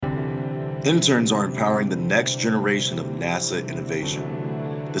Interns are empowering the next generation of NASA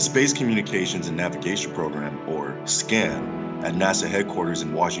innovation. The Space Communications and Navigation Program, or SCAN, at NASA headquarters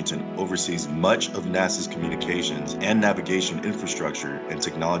in Washington oversees much of NASA's communications and navigation infrastructure and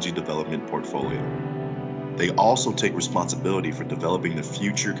technology development portfolio. They also take responsibility for developing the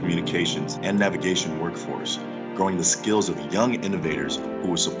future communications and navigation workforce, growing the skills of young innovators who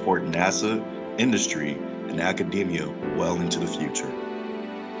will support NASA, industry, and academia well into the future.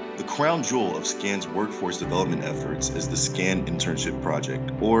 The crown jewel of SCAN's workforce development efforts is the SCAN Internship Project,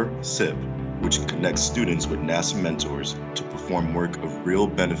 or SIP, which connects students with NASA mentors to perform work of real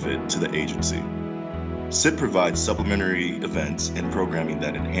benefit to the agency. SIP provides supplementary events and programming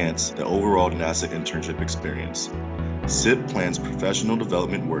that enhance the overall NASA internship experience. SIP plans professional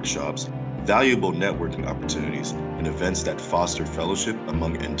development workshops, valuable networking opportunities, and events that foster fellowship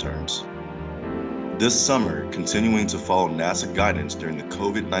among interns. This summer, continuing to follow NASA guidance during the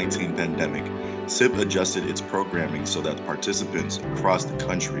COVID-19 pandemic, SIP adjusted its programming so that participants across the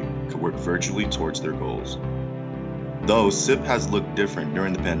country could work virtually towards their goals. Though SIP has looked different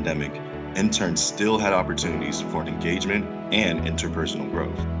during the pandemic, interns still had opportunities for engagement and interpersonal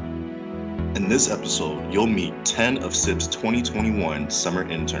growth. In this episode, you'll meet 10 of SIP's 2021 summer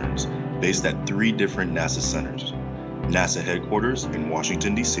interns based at 3 different NASA centers: NASA headquarters in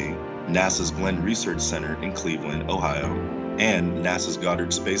Washington, D.C., NASA's Glenn Research Center in Cleveland, Ohio, and NASA's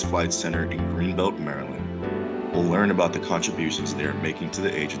Goddard Space Flight Center in Greenbelt, Maryland. We'll learn about the contributions they are making to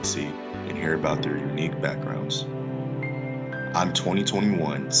the agency and hear about their unique backgrounds. I'm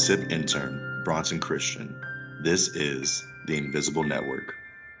 2021 SIP intern, Bronson Christian. This is The Invisible Network.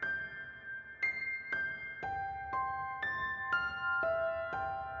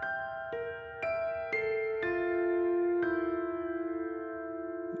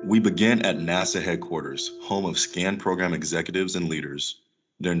 We begin at NASA headquarters, home of SCAN program executives and leaders.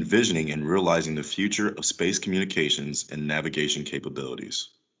 They're envisioning and realizing the future of space communications and navigation capabilities.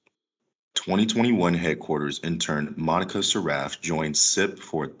 2021 headquarters intern Monica Seraf joined SIP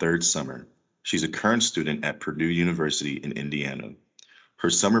for a 3rd summer. She's a current student at Purdue University in Indiana. Her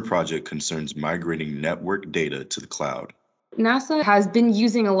summer project concerns migrating network data to the cloud. NASA has been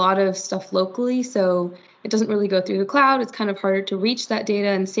using a lot of stuff locally, so it doesn't really go through the cloud. It's kind of harder to reach that data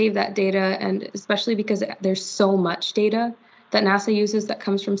and save that data, and especially because there's so much data that NASA uses that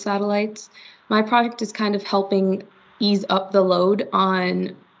comes from satellites. My project is kind of helping ease up the load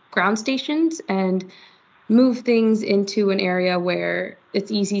on ground stations and move things into an area where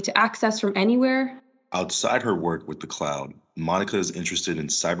it's easy to access from anywhere. Outside her work with the cloud, Monica is interested in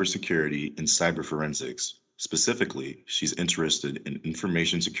cybersecurity and cyber forensics. Specifically, she's interested in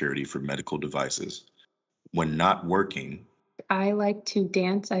information security for medical devices. When not working, I like to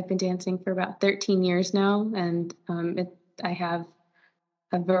dance. I've been dancing for about 13 years now, and I have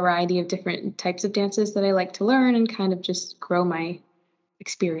a variety of different types of dances that I like to learn and kind of just grow my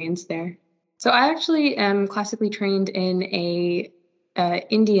experience there. So I actually am classically trained in a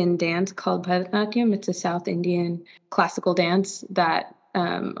Indian dance called Bharatanatyam. It's a South Indian classical dance that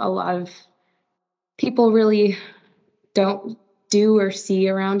a lot of people really don't do or see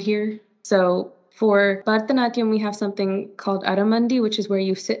around here. So for Bharatanatyam, we have something called Aramandi, which is where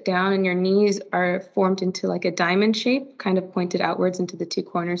you sit down and your knees are formed into like a diamond shape, kind of pointed outwards into the 2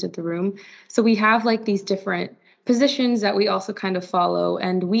 corners of the room. So we have like these different positions that we also kind of follow,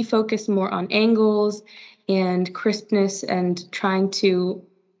 and we focus more on angles and crispness and trying to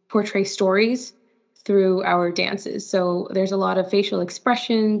portray stories through our dances. So there's a lot of facial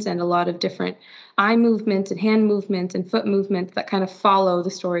expressions and a lot of different eye movements and hand movements and foot movements that kind of follow the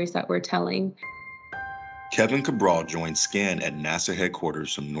stories that we're telling. Kevin Cabral joined SCAN at NASA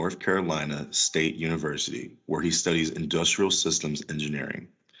headquarters from North Carolina State University, where he studies industrial systems engineering.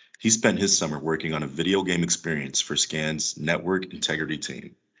 He spent his summer working on a video game experience for SCAN's network integrity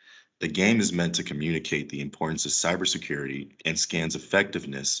team. The game is meant to communicate the importance of cybersecurity and SCAN's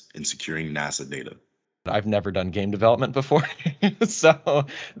effectiveness in securing NASA data. I've never done game development before, so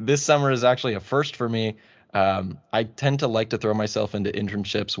this summer is actually a first for me. I tend to like to throw myself into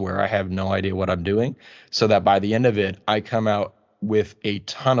internships where I have no idea what I'm doing, so that by the end of it, I come out with a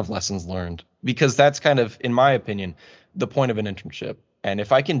ton of lessons learned, because that's kind of, in my opinion, the point of an internship. And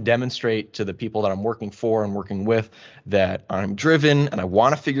if I can demonstrate to the people that I'm working for and working with that I'm driven and I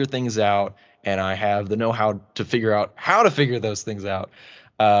want to figure things out and I have the know-how to figure out how to figure those things out,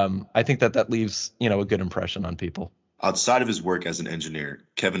 I think that leaves, a good impression on people. Outside of his work as an engineer,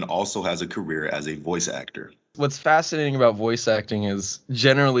 Kevin also has a career as a voice actor. What's fascinating about voice acting is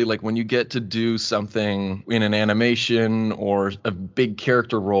generally like when you get to do something in an animation or a big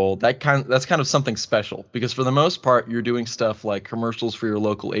character role, that's kind of something special, because for the most part you're doing stuff like commercials for your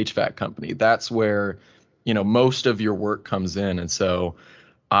local HVAC company. That's where, most of your work comes in. And so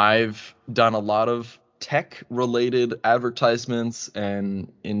I've done a lot of tech related advertisements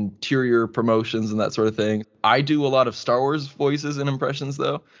and interior promotions and that sort of thing. I do a lot of Star Wars voices and impressions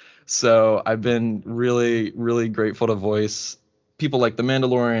though. So I've been really, really grateful to voice people like The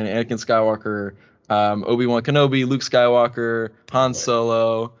Mandalorian, Anakin Skywalker, Obi-Wan Kenobi, Luke Skywalker, Han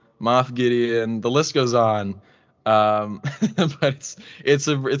Solo, Moff Gideon. The list goes on. But it's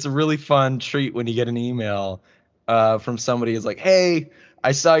a really fun treat when you get an email from somebody who's like, "Hey,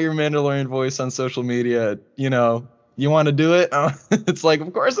 I saw your Mandalorian voice on social media. You want to do it?" It's like,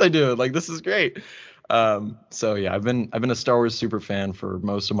 of course I do. Like, this is great. So yeah, I've been a Star Wars super fan for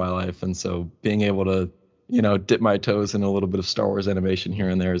most of my life, and so being able to, dip my toes in a little bit of Star Wars animation here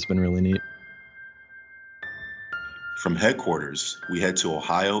and there has been really neat. From headquarters, we head to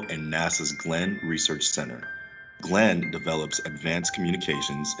Ohio and NASA's Glenn Research Center. Glenn develops advanced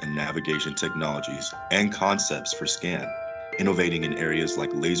communications and navigation technologies and concepts for SCAN, innovating in areas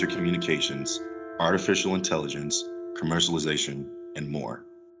like laser communications, artificial intelligence, commercialization, and more.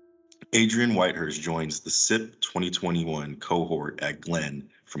 Adrian Whitehurst joins the SIP 2021 cohort at Glenn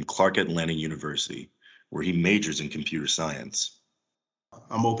from Clark Atlanta University, where he majors in computer science.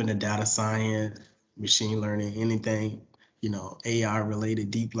 I'm open to data science, machine learning, anything, AI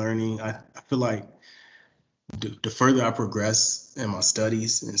related, deep learning. I feel like the further I progress in my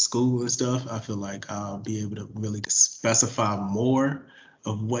studies in school and stuff, I feel like I'll be able to really specify more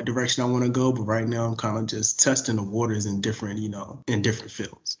of what direction I want to go. But right now I'm kind of just testing the waters in different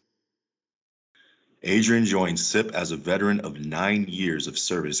fields. Adrian joined SIP as a veteran of 9 years of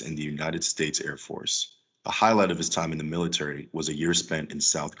service in the United States Air Force. A highlight of his time in the military was a year spent in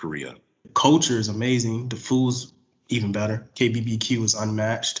South Korea. Culture is amazing. The food's even better. KBBQ is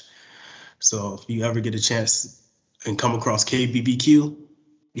unmatched. So if you ever get a chance and come across KBBQ,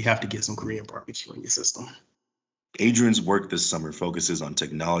 you have to get some Korean barbecue in your system. Adrian's work this summer focuses on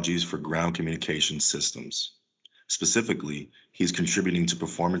technologies for ground communication systems. Specifically, he's contributing to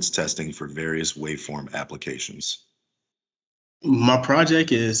performance testing for various waveform applications. My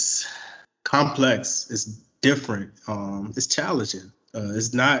project is complex. It's different. It's challenging.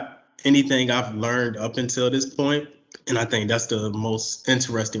 It's not anything I've learned up until this point, and I think that's the most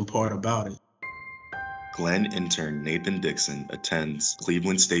interesting part about it. Glenn intern Nathan Dixon attends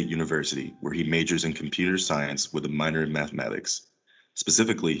Cleveland State University, where he majors in computer science with a minor in mathematics.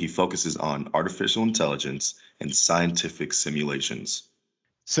 Specifically, he focuses on artificial intelligence and scientific simulations.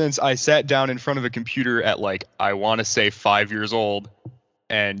 Since I sat down in front of a computer at I want to say 5 years old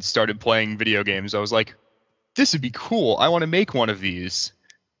and started playing video games, I was like, this would be cool. I want to make one of these.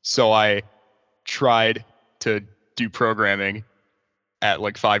 So I tried to do programming at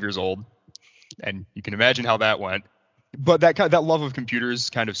 5 years old, and you can imagine how that went. But that love of computers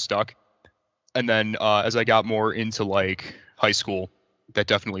kind of stuck. And then as I got more into high school, that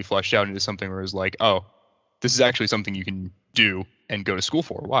definitely fleshed out into something where it was like, oh, this is actually something you can do and go to school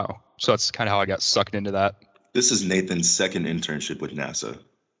for. Wow. So that's kind of how I got sucked into that. This is Nathan's second internship with NASA.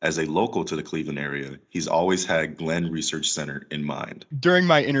 As a local to the Cleveland area, he's always had Glenn Research Center in mind. During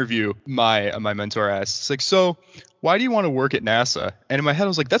my interview, my mentor asked, so why do you want to work at NASA? And in my head, I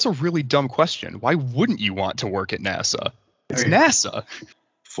was like, that's a really dumb question. Why wouldn't you want to work at NASA? It's NASA.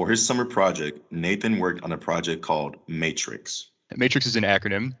 For his summer project, Nathan worked on a project called Matrix. Matrix is an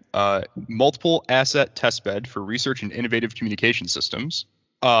acronym, Multiple Asset Testbed for Research and Innovative Communication Systems.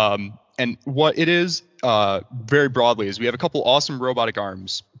 And what it is, very broadly, is we have a couple awesome robotic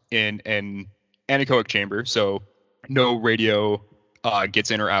arms in an anechoic chamber, so no radio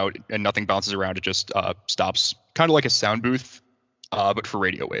gets in or out and nothing bounces around. It just stops, kind of like a sound booth, but for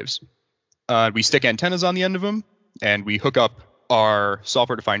radio waves. We stick antennas on the end of them, and we hook up our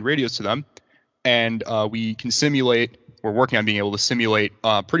software-defined radios to them, and we can simulate. We're working on being able to simulate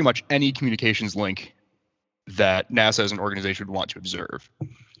pretty much any communications link that NASA as an organization would want to observe.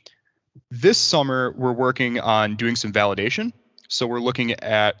 This summer, we're working on doing some validation. So we're looking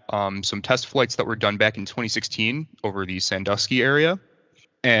at some test flights that were done back in 2016 over the Sandusky area.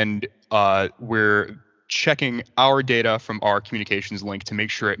 And we're checking our data from our communications link to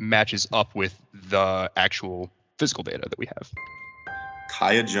make sure it matches up with the actual physical data that we have.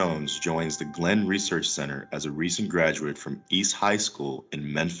 Kaya Jones joins the Glenn Research Center as a recent graduate from East High School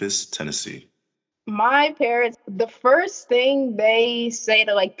in Memphis, Tennessee. My parents, the first thing they say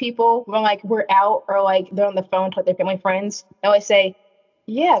to people when we're out or they're on the phone to their family friends, they always say,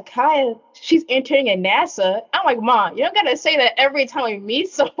 yeah, Kaya, she's interning at NASA. I'm like, Mom, you don't gotta say that every time we meet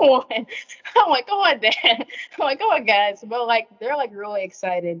someone. I'm like, come on, Dad. I'm like, come on, guys. But like, they're like really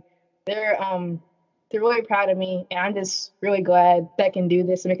excited. They're really proud of me, and I'm just really glad that I can do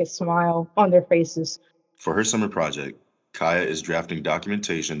this and make a smile on their faces. For her summer project, Kaya is drafting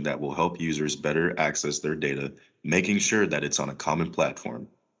documentation that will help users better access their data, making sure that it's on a common platform,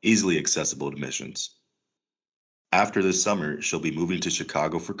 easily accessible to missions. After this summer, she'll be moving to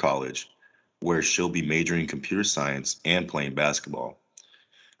Chicago for college, where she'll be majoring in computer science and playing basketball.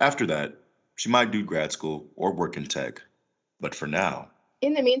 After that, she might do grad school or work in tech. But for now,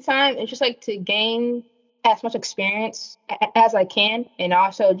 In the meantime, it's just like to gain as much experience as I can, and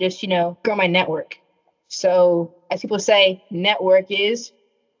also just grow my network. So, as people say, network is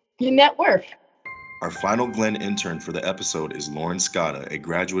your net worth. our final Glenn intern for the episode is Lauren Scotta, a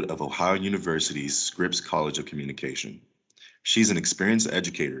graduate of Ohio University's Scripps College of Communication. She's an experienced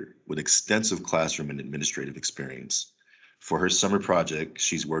educator with extensive classroom and administrative experience. For her summer project,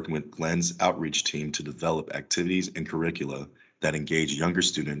 she's working with Glenn's outreach team to develop activities and curricula that engage younger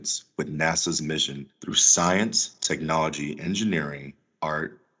students with NASA's mission through science, technology, engineering,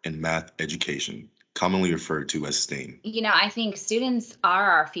 art, and math education, commonly referred to as STEAM. I think students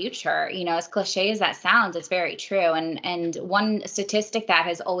are our future. As cliche as that sounds, it's very true. And one statistic that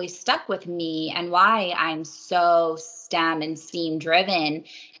has always stuck with me and why I'm so STEM and STEAM driven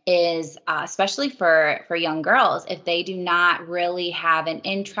is especially for young girls, if they do not really have an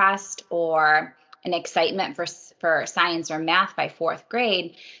interest or an excitement for science or math by fourth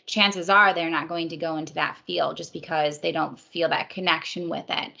grade, chances are they're not going to go into that field just because they don't feel that connection with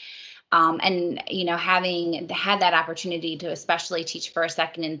it. And having had that opportunity to especially teach first,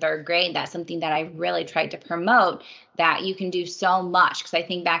 second, and third grade, that's something that I really tried to promote, that you can do so much. Because I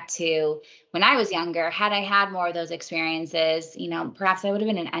think back to when I was younger, had I had more of those experiences, perhaps I would have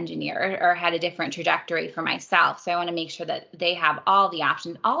been an engineer or had a different trajectory for myself. So I want to make sure that they have all the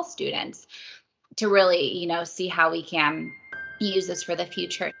options, all students, to really, see how we can use this for the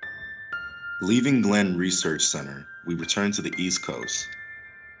future. Leaving Glenn Research Center, we return to the East Coast.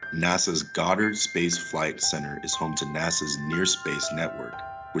 NASA's Goddard Space Flight Center is home to NASA's Near Space Network,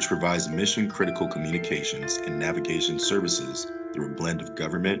 which provides mission-critical communications and navigation services through a blend of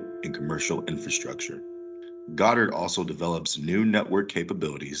government and commercial infrastructure. Goddard also develops new network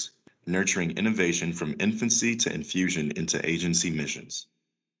capabilities, nurturing innovation from infancy to infusion into agency missions.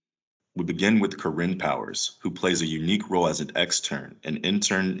 We begin with Corinne Powers, who plays a unique role as an extern, an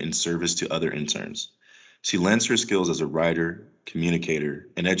intern in service to other interns. She lends her skills as a writer, communicator,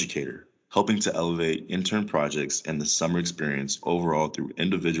 and educator, helping to elevate intern projects and the summer experience overall through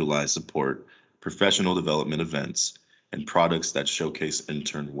individualized support, professional development events, and products that showcase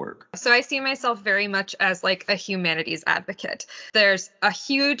intern work. So I see myself very much as like a humanities advocate. There's a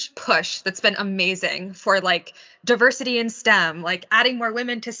huge push that's been amazing for like diversity in STEM, like adding more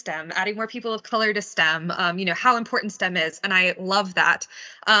women to STEM, adding more people of color to STEM, how important STEM is. And I love that.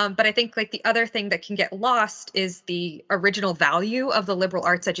 But I think like the other thing that can get lost is the original value of the liberal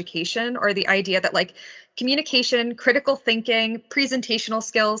arts education, or the idea that like communication, critical thinking, presentational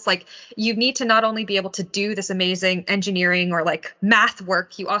skills, like you need to not only be able to do this amazing engineering or like math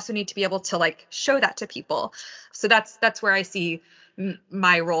work, you also need to be able to like show that to people. So that's where I see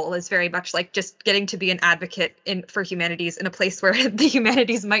my role is very much like just getting to be an advocate for humanities in a place where the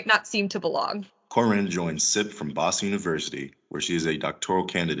humanities might not seem to belong. Corinne joined SIP from Boston University, where she is a doctoral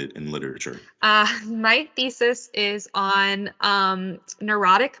candidate in literature. My thesis is on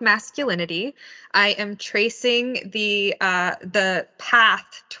neurotic masculinity. I am tracing the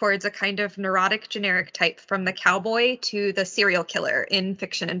path towards a kind of neurotic generic type from the cowboy to the serial killer in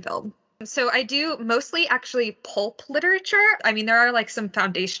fiction and film. So I do mostly actually pulp literature. I mean, there are like some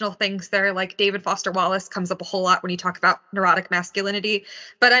foundational things there, like David Foster Wallace comes up a whole lot when you talk about neurotic masculinity,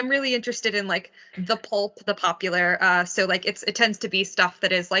 but I'm really interested in like the pulp, the popular. So like it tends to be stuff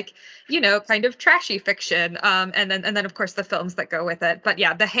that is like, kind of trashy fiction. And then of course the films that go with it. But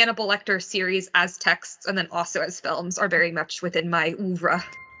yeah, the Hannibal Lecter series as texts and then also as films are very much within my oeuvre.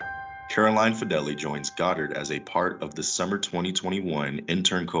 Caroline Fideli joins Goddard as a part of the summer 2021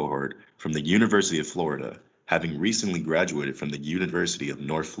 intern cohort from the University of Florida, having recently graduated from the University of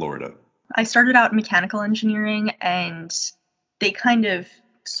North Florida. I started out in mechanical engineering, and they kind of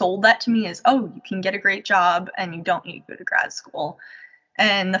sold that to me as, oh, you can get a great job and you don't need to go to grad school.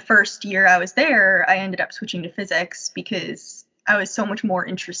 And the first year I was there, I ended up switching to physics because I was so much more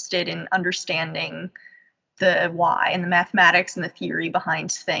interested in understanding the why and the mathematics and the theory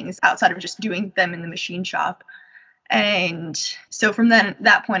behind things outside of just doing them in the machine shop. And so from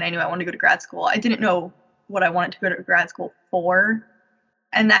that point, I knew I wanted to go to grad school. I didn't know what I wanted to go to grad school for.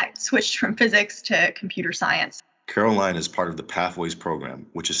 and that switched from physics to computer science. Caroline is part of the Pathways program,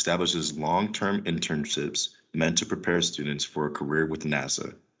 which establishes long-term internships meant to prepare students for a career with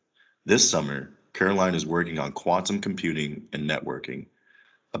NASA. This summer, Caroline is working on quantum computing and networking,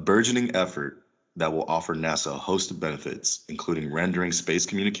 a burgeoning effort that will offer NASA a host of benefits, including rendering space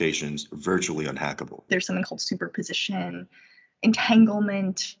communications virtually unhackable. There's something called superposition,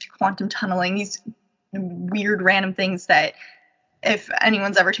 entanglement, quantum tunneling, these weird random things that if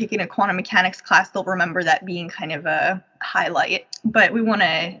anyone's ever taken a quantum mechanics class, they'll remember that being kind of a highlight. But we want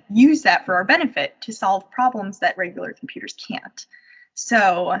to use that for our benefit to solve problems that regular computers can't.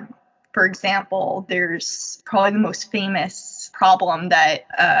 So, for example, there's probably the most famous problem that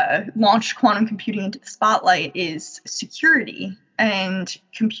launched quantum computing into the spotlight is security. And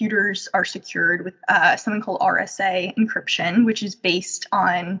computers are secured with something called RSA encryption, which is based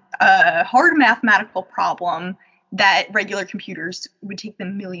on a hard mathematical problem that regular computers would take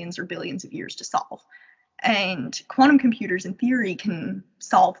them millions or billions of years to solve. And quantum computers, in theory, can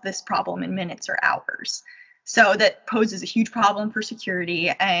solve this problem in minutes or hours. So that poses a huge problem for security,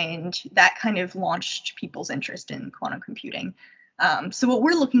 and that kind of launched people's interest in quantum computing. So what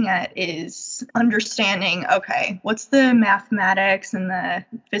we're looking at is understanding, okay, what's the mathematics and the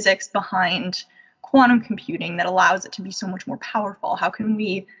physics behind quantum computing that allows it to be so much more powerful? How can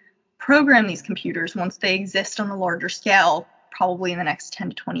we program these computers once they exist on a larger scale, probably in the next 10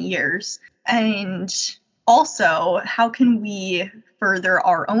 to 20 years? And also, how can we further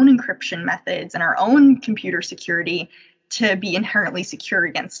our own encryption methods and our own computer security to be inherently secure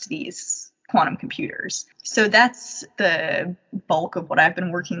against these quantum computers? So that's the bulk of what I've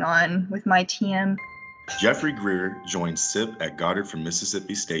been working on with my team. Jeffrey Greer joined SIP at Goddard from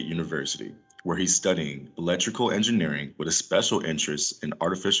Mississippi State University, where he's studying electrical engineering with a special interest in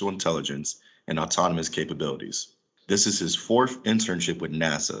artificial intelligence and autonomous capabilities. This is his fourth internship with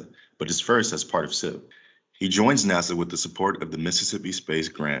NASA, but his first as part of SIP. He joins NASA with the support of the Mississippi Space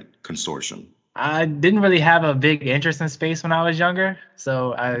Grant Consortium. I didn't really have a big interest in space when I was younger,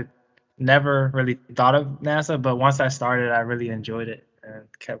 so I never really thought of NASA, but once I started, I really enjoyed it and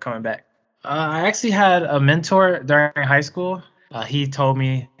kept coming back. I actually had a mentor during high school. He told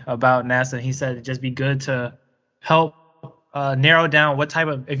me about NASA. He said it'd just be good to help narrow down what type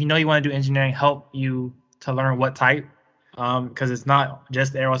of, if you know you want to do engineering, help you to learn what type, because it's not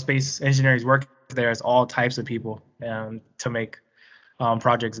just aerospace engineers work there, it's all types of people to make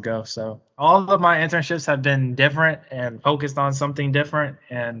projects go. So all of my internships have been different and focused on something different,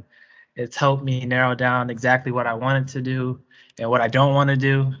 and it's helped me narrow down exactly what I wanted to do and what I don't want to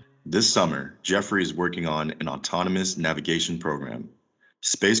do. This summer, Jeffrey is working on an autonomous navigation program.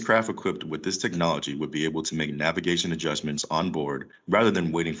 Spacecraft equipped with this technology would be able to make navigation adjustments on board rather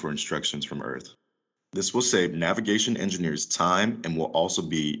than waiting for instructions from Earth. This will save navigation engineers time and will also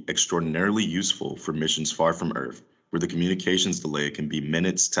be extraordinarily useful for missions far from Earth, where the communications delay can be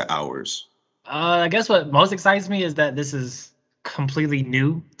minutes to hours. I guess what most excites me is that this is completely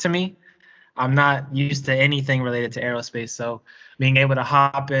new to me. I'm not used to anything related to aerospace, so being able to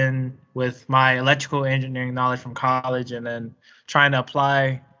hop in with my electrical engineering knowledge from college and then trying to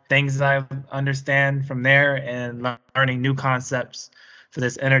apply things that I understand from there and learning new concepts for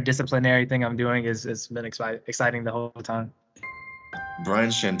this interdisciplinary thing I'm doing it's been exciting the whole time. Brian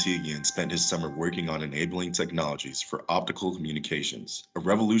Shantigian spent his summer working on enabling technologies for optical communications, a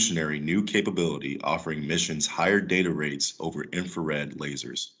revolutionary new capability offering missions higher data rates over infrared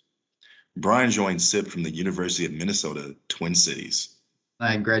lasers. Brian joined SIP from the University of Minnesota, Twin Cities.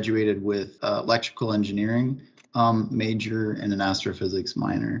 I graduated with electrical engineering major and an astrophysics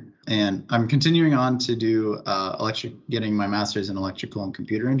minor. And I'm continuing on to do getting my master's in electrical and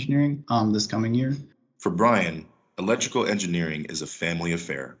computer engineering this coming year. For Brian, electrical engineering is a family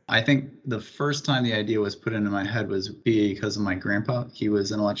affair. I think the first time the idea was put into my head was because of my grandpa. He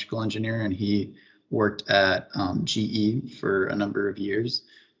was an electrical engineer and he worked at GE for a number of years.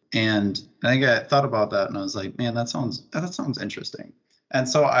 And I think I thought about that and I was like, man, that sounds interesting. And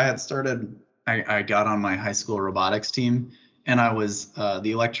so I got on my high school robotics team and I was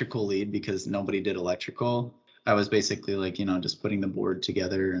the electrical lead because nobody did electrical. I was basically like, just putting the board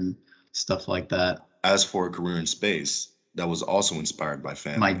together and stuff like that. As for a career in space, that was also inspired by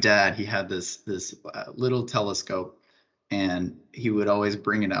family. My dad, he had this little telescope and he would always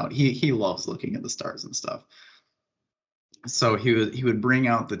bring it out. He loves looking at the stars and stuff. So he would bring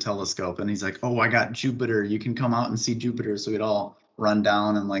out the telescope and he's like, oh, I got Jupiter. You can come out and see Jupiter. So we'd all run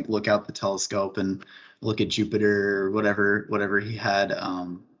down and like look out the telescope and look at Jupiter or whatever he had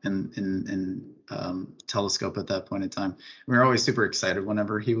in telescope at that point in time. We were always super excited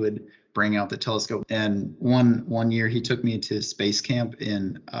whenever he would bring out the telescope. And one year he took me to space camp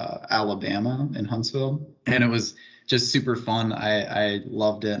in Alabama, in Huntsville, and it was just super fun. I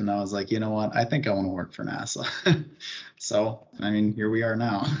loved it, and I was like, you know what? I think I want to work for NASA. So, I mean, here we are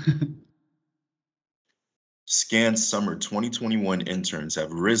now. SCAN's summer 2021 interns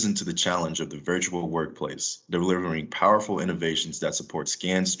have risen to the challenge of the virtual workplace, delivering powerful innovations that support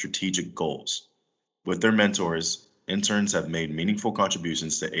SCAN's strategic goals. With their mentors, interns have made meaningful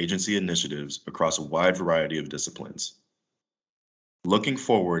contributions to agency initiatives across a wide variety of disciplines. Looking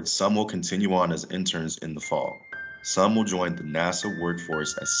forward, some will continue on as interns in the fall. Some will join the NASA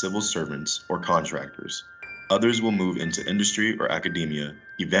workforce as civil servants or contractors. Others will move into industry or academia,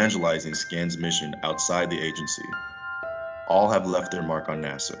 evangelizing SCAN's mission outside the agency. All have left their mark on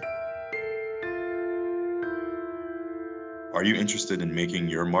NASA. Are you interested in making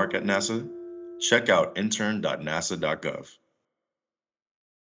your mark at NASA? Check out intern.nasa.gov.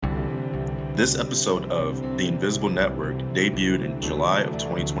 This episode of The Invisible Network debuted in July of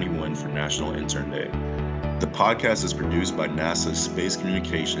 2021 for National Intern Day. The podcast is produced by NASA's Space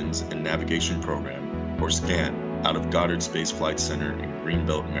Communications and Navigation Program, or SCAN, out of Goddard Space Flight Center in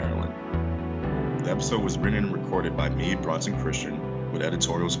Greenbelt, Maryland. The episode was written and recorded by me, Bronson Christian, with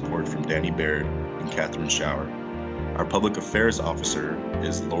editorial support from Danny Baird and Catherine Schauer. Our public affairs officer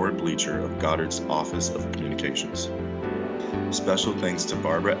is Laura Bleacher of Goddard's Office of Communications. Special thanks to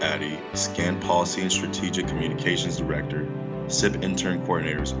Barbara Addy, SCAN Policy and Strategic Communications Director, SIP intern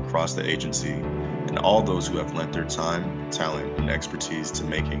coordinators across the agency, and all those who have lent their time, talent, and expertise to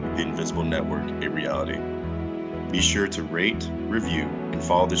making the Invisible Network a reality. Be sure to rate, review, and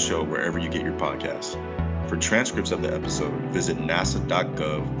follow the show wherever you get your podcasts. For transcripts of the episode, visit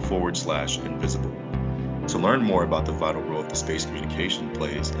nasa.gov/invisible. To learn more about the vital role that space communication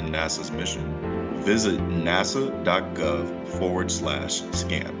plays in NASA's mission, visit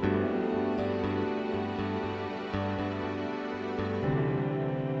nasa.gov/scan.